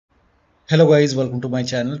Hello guys, welcome to my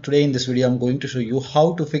channel. Today in this video I'm going to show you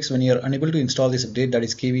how to fix when you're unable to install this update, that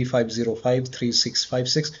is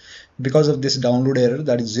KB5053656, because of this download error,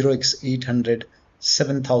 that is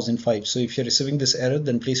 0x80070005. So if you're receiving this error,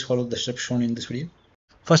 then please follow the steps shown in this video.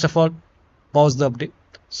 First of all, pause the update.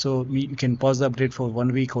 So you can pause the update for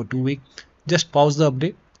 1 week or 2 weeks. Just pause the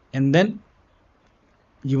update and then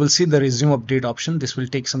you will see the resume update option. This will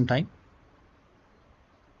take some time.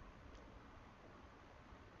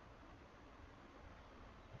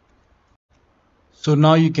 So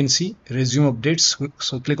now you can see resume updates.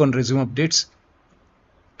 So click on resume updates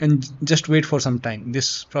and just wait for some time.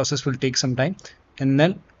 This process will take some time and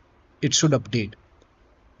then it should update.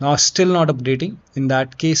 Now still not updating. In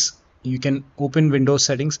that case, you can open Windows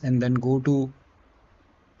settings and then go to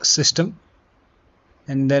system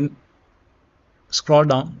and then scroll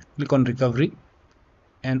down, click on recovery,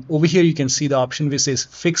 and over here you can see the option which says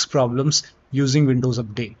fix problems using Windows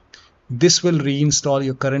Update. This will reinstall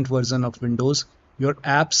your current version of Windows. Your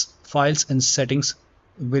apps, files and settings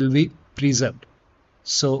will be preserved.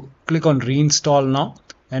 So click on reinstall now,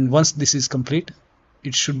 and once this is complete,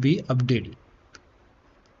 it should be updated.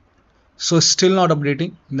 So still not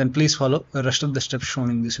updating, then please follow the rest of the steps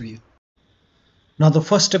shown in this video. Now the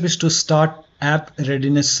first step is to start app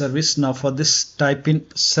readiness service. Now for this, type in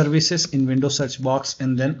services in Windows search box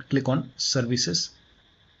and then click on services.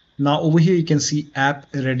 Now over here you can see app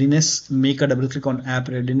readiness. Make a double click on app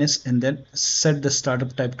readiness and then set the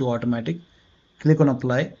startup type to automatic. Click on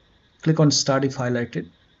apply, click on start if highlighted,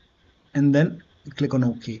 and then click on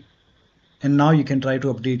OK. And now you can try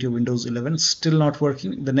to update your Windows 11. Still not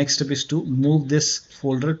working. The next step is to move this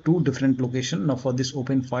folder to different location. Now for this,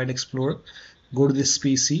 open File Explorer, go to this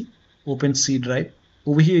PC, open C drive.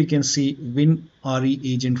 Over here you can see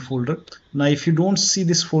WinREAgent folder. Now if you don't see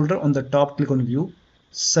this folder, on the top click on view,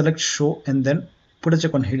 select show and then put a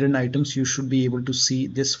check on hidden items. You should be able to see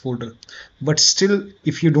this folder. But still,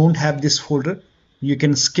 if you don't have this folder, you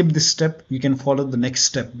can skip this step, you can follow the next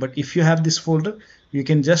step. But if you have this folder, you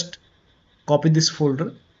can just copy this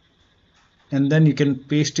folder and then you can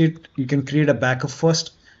paste it. You can create a backup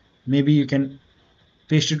first. Maybe you can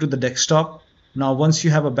paste it to the desktop. Now once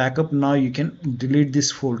you have a backup, now you can delete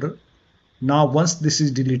this folder. Now once this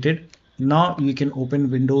is deleted, now you can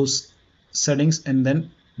open Windows settings and then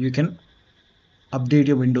you can update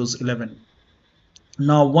your Windows 11.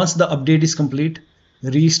 Now once the update is complete,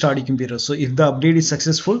 restart your computer. So if the update is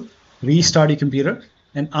successful, restart your computer,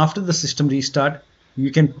 and after the system restart, you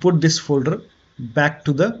can put this folder back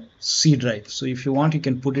to the C drive. So if you want, you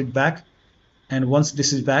can put it back, and once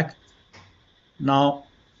this is back, now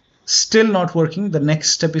still not working, the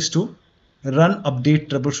next step is to run update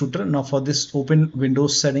troubleshooter. Now for this, open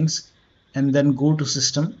Windows settings and then go to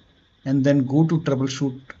system and then go to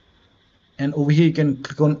troubleshoot, and over here you can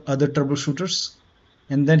click on other troubleshooters,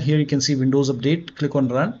 and then here you can see Windows Update. Click on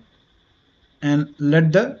run and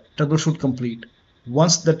let the troubleshoot complete.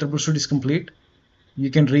 Once the troubleshoot is complete, you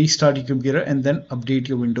can restart your computer and then update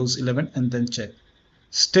your Windows 11 and then check.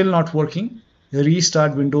 Still not working,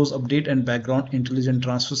 restart Windows Update and Background Intelligent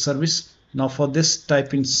Transfer Service. Now for this,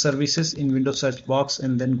 type in services in Windows search box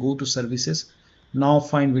and then go to services. Now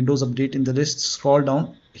find Windows Update in the list, scroll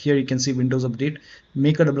down, here you can see Windows Update.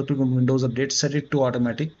 Make a double click on Windows Update, set it to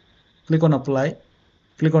automatic, click on apply,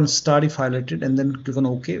 click on start if highlighted and then click on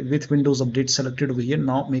OK. With Windows Update selected over here,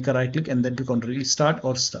 now make a right click and then click on restart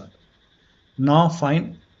or start. Now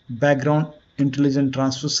find Background Intelligent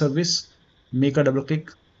Transfer Service, make a double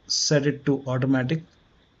click, set it to automatic,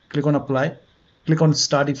 click on apply, click on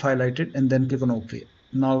start if highlighted and then click on OK.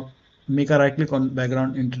 Now make a right click on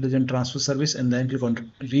Background Intelligent Transfer Service and then click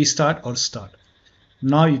on restart or start.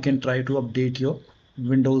 Now you can try to update your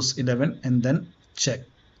Windows 11 and then check.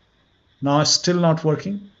 Now still not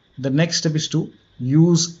working. The next step is to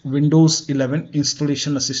use Windows 11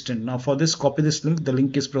 Installation Assistant. Now for this, copy this link. The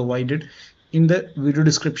link is provided in the video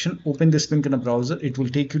description. Open this link in a browser. It will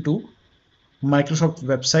take you to Microsoft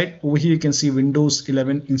website. Over here you can see Windows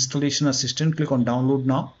 11 Installation Assistant. Click on download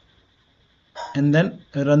now and then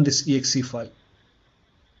run this exe file.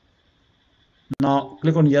 Now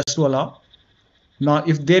click on yes to allow. Now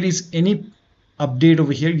if there is any update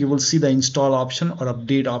over here, you will see the install option or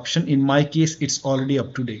update option. In my case, it's already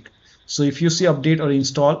up to date. So if you see update or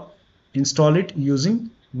install it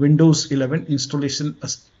using Windows 11 Installation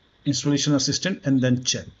Assistant and then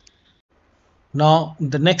check. Now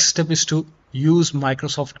the next step is to use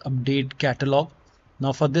Microsoft Update Catalog.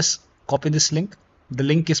 Now for this, copy this link. The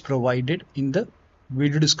link is provided in the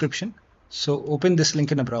video description. So open this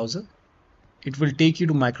link in a browser. It will take you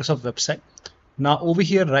to Microsoft website. Now over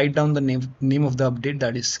here, write down the name of the update,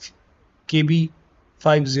 that is KB5053656.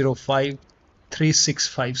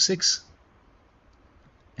 KB5053656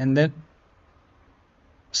 and then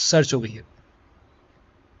search over here.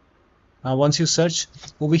 Now once you search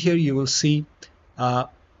over here, you will see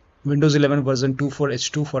Windows 11 version 2 for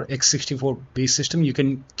H2 for x64 base system. You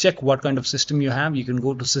can check what kind of system you have. You can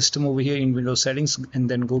go to system over here in Windows settings and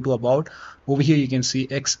then go to about. Over here you can see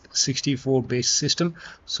x64 base system.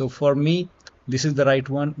 So for me, this is the right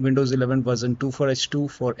one, Windows 11 version 2 for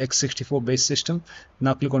H2 for x64 base system.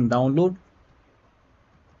 Now click on download.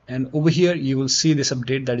 And over here you will see this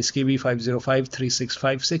update, that is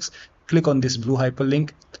KB5053656. Click on this blue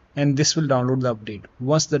hyperlink and this will download the update.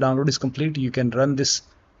 Once the download is complete, you can run this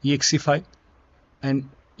exe file and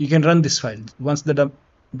you can run this file. Once the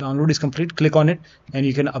download is complete, click on it and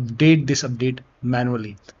you can update this update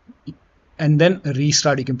manually and then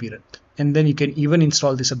restart your computer, and then you can even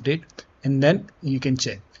install this update and then you can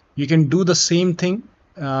check. You can do the same thing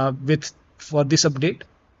for this update.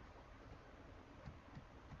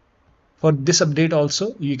 For this update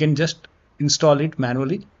also, you can just install it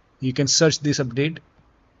manually. You can search this update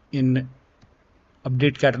in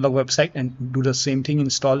update catalog website and do the same thing,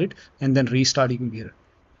 install it and then restart your computer.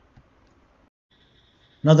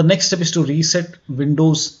 Now the next step is to reset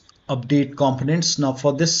Windows update components. Now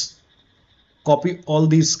for this, copy all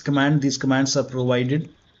these commands. These commands are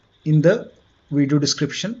provided in the video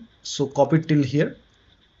description. So copy it till here.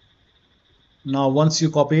 Now once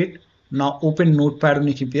you copy it, now open Notepad on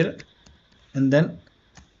your computer, and then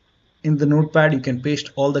in the Notepad you can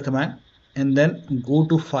paste all the command and then go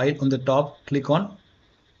to file on the top, click on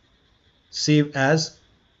save as,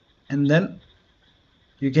 and then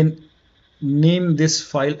you can name this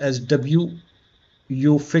file as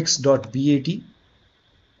wuauserv.bat,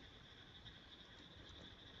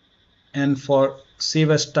 and for save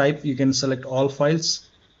as type you can select all files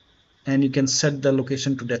and you can set the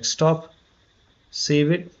location to desktop,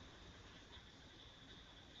 save it.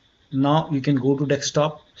 Now you can go to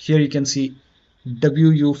desktop. Here you can see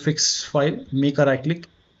wuauserv file. Make a right click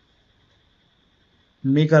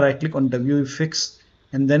on wuauserv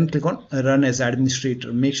and then click on run as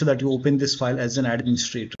administrator. Make sure that you open this file as an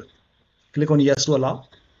administrator. Click on yes to allow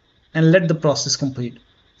and let the process complete.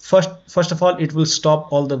 First of all, it will stop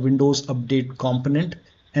all the Windows update component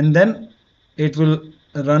and then it will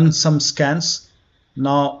run some scans.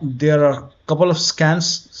 Now there are a couple of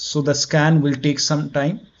scans, so the scan will take some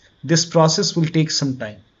time. This process will take some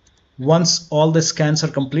time. Once all the scans are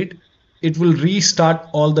complete, it will restart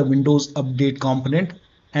all the Windows update component,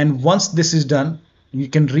 and once this is done, you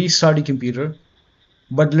can restart your computer,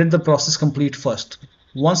 but let the process complete first.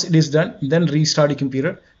 Once it is done, then restart your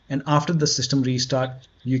computer, and after the system restart,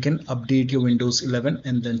 you can update your Windows 11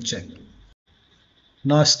 and then check.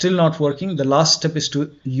 Now still not working. The last step is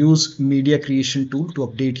to use media creation tool to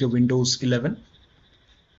update your Windows 11.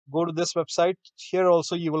 Go to this website. Here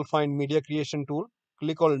also you will find media creation tool.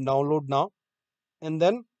 Click on download now and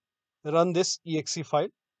then run this exe file.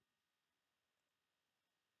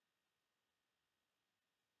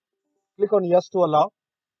 Click on yes to allow.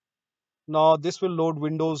 Now this will load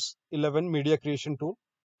Windows 11 media creation tool.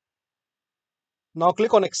 Now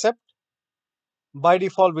click on accept. By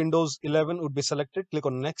default Windows 11 would be selected. Click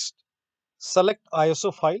on next. Select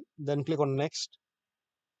ISO file, then click on next.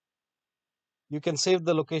 You can save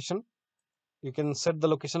the location. You can set the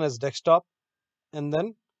location as desktop and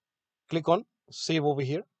then click on save over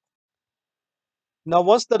here. Now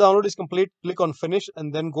once the download is complete, click on finish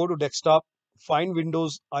and then go to desktop, find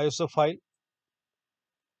Windows ISO file,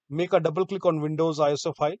 make a double click on Windows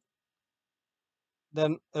ISO file,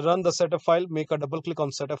 then run the setup file, make a double click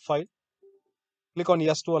on setup file, click on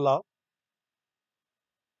yes to allow.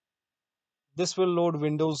 This will load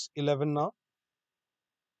Windows 11 now.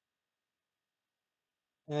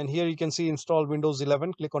 And here you can see install Windows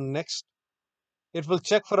 11, click on next. It will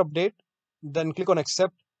check for update, then click on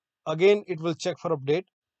accept. Again, it will check for update.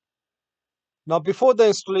 Now before the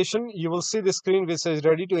installation, you will see the screen which says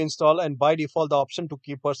ready to install, and by default the option to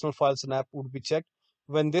keep personal files and app would be checked.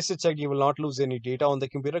 When this is checked, you will not lose any data on the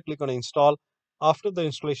computer. Click on install. After the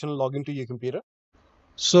installation, log into your computer.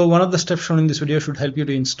 So one of the steps shown in this video should help you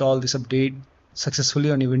to install this update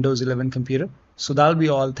successfully on your Windows 11 computer. So that'll be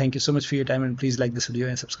all. Thank you so much for your time, and please like this video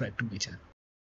and subscribe to my channel.